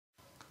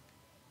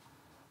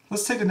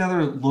Let's take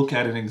another look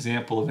at an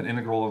example of an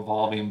integral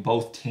involving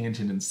both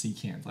tangent and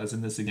secant. As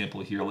in this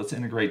example here, let's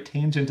integrate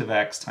tangent of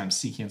x times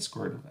secant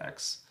squared of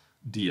x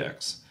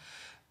dx.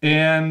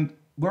 And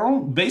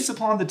well, based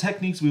upon the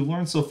techniques we've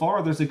learned so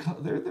far,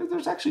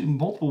 there's actually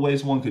multiple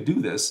ways one could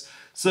do this.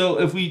 So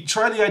if we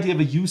try the idea of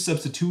a u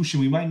substitution,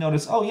 we might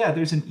notice, oh yeah,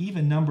 there's an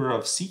even number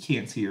of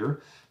secants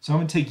here. So I'm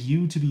going to take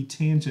u to be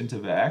tangent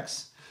of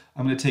x.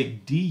 I'm going to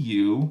take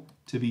du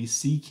to be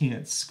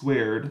secant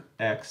squared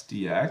x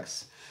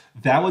dx.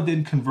 That would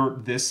then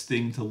convert this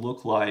thing to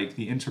look like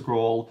the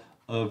integral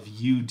of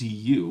u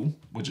du,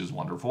 which is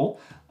wonderful.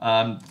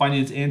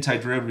 Finding its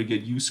antiderivative, we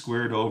get u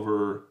squared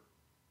over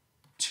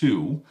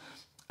 2.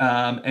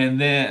 And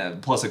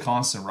then plus a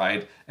constant,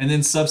 right? And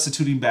then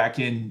substituting back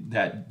in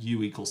that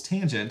u equals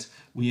tangent,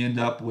 we end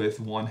up with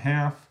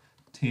 1/2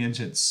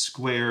 tangent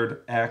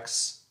squared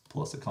x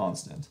plus a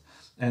constant.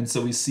 And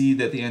so we see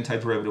that the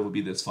antiderivative would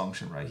be this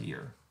function right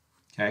here,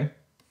 okay?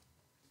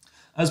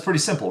 That's pretty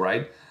simple,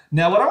 right?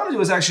 Now what I want to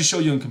do is actually show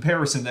you in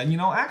comparison that,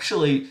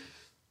 actually,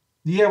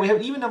 yeah, we have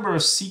an even number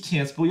of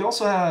secants, but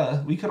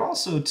we could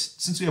also,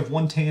 since we have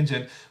one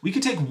tangent, we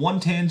could take one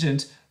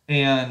tangent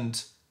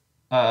and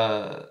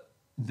the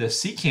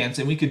secants,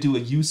 and we could do a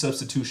u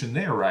substitution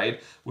there,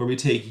 right? Where we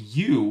take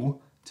u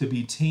to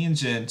be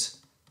tangent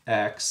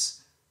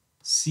x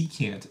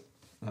secant,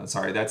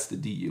 sorry, that's the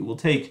du. We'll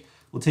take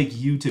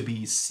u to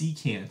be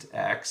secant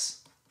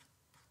x,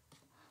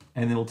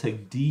 and then we'll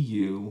take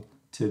du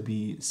to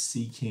be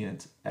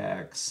secant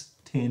x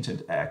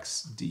tangent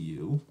x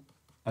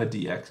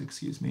dx,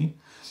 excuse me.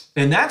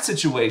 In that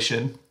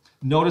situation,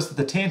 notice that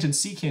the tangent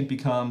secant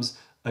becomes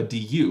a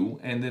du,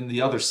 and then the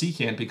other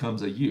secant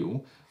becomes a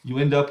u. You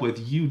end up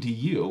with u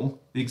du,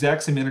 the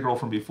exact same integral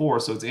from before,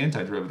 so its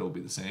antiderivative will be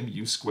the same,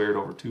 u squared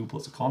over 2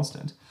 plus a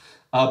constant.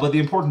 But the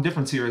important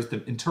difference here is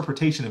the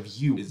interpretation of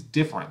u is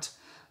different,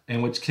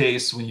 in which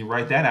case, when you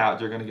write that out,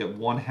 you're going to get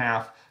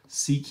 1/2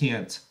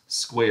 secant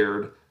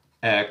squared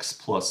x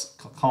plus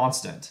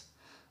constant.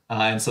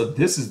 And so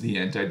this is the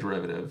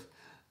antiderivative.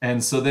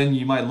 And so then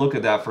you might look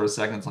at that for a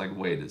second, it's like,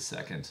 wait a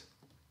second.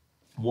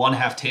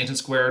 1/2 tangent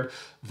squared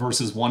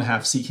versus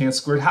 1/2 secant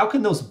squared. How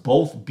can those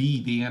both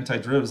be the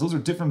antiderivatives? Those are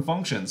different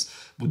functions.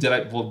 Was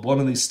one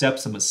of these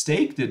steps a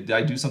mistake? Did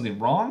I do something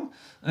wrong?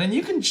 And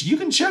you can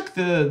check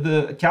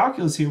the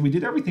calculus here. We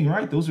did everything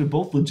right. Those are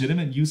both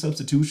legitimate u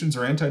substitutions,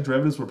 or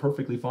antiderivatives were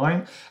perfectly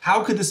fine.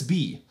 How could this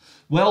be?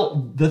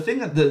 Well, the thing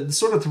that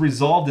sort of to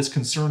resolve this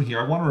concern here,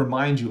 I want to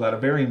remind you about a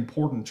very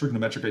important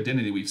trigonometric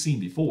identity we've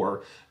seen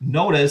before.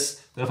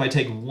 Notice that if I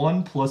take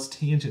 1 plus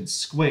tangent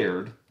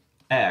squared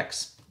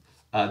x,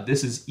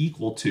 this is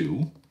equal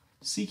to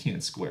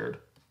secant squared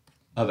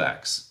of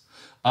x.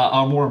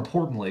 More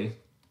importantly,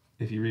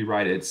 if you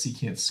rewrite it,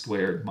 secant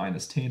squared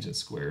minus tangent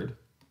squared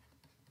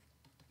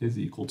is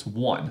equal to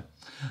 1.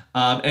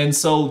 And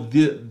so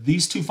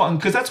these two functions,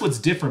 because that's what's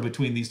different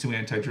between these two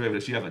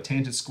antiderivatives. You have a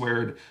tangent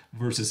squared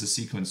versus a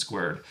secant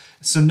squared.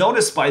 So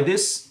notice by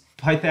this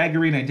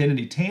Pythagorean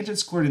identity, tangent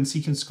squared and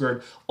secant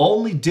squared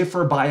only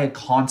differ by a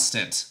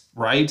constant,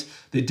 right?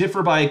 They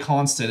differ by a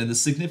constant, and the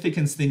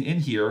significance thing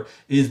in here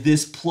is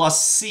this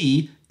plus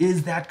c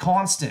is that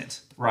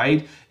constant,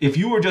 right? If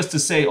you were just to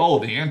say, oh,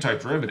 the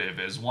antiderivative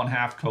is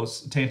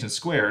 1/2 tangent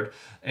squared,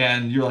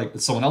 and you're like,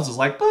 someone else is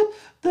like, but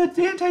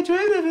the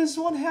antiderivative is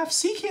 1/2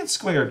 secant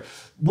squared.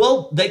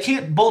 Well, they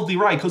can't both be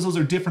right because those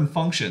are different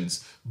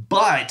functions.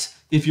 But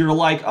if you're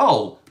like,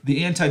 oh,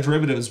 the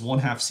antiderivative is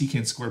 1/2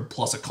 secant squared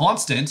plus a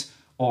constant,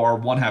 or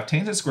 1/2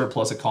 tangent squared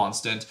plus a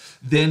constant,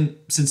 then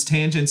since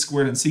tangent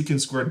squared and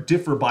secant squared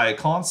differ by a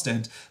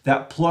constant,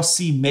 that plus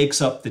c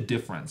makes up the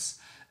difference.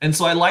 And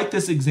so I like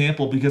this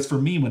example because for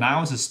me, when I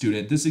was a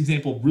student, this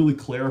example really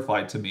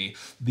clarified to me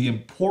the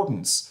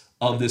importance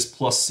of this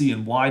plus c,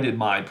 and why did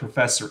my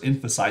professor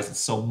emphasize it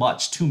so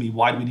much to me?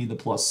 Why do we need the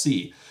plus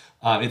c?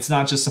 It's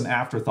not just some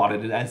afterthought.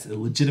 It is a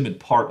legitimate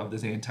part of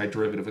this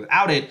antiderivative.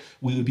 Without it,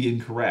 we would be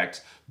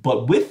incorrect.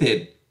 But with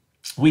it,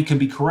 we can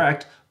be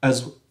correct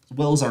as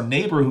well as our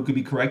neighbor, who could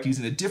be correct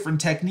using a different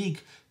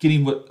technique,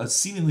 getting what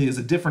seemingly is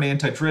a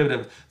different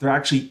antiderivative. They're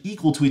actually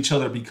equal to each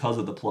other because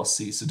of the plus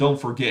c. So don't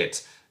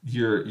forget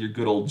your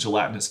good old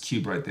gelatinous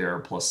cube right there,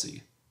 plus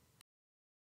c.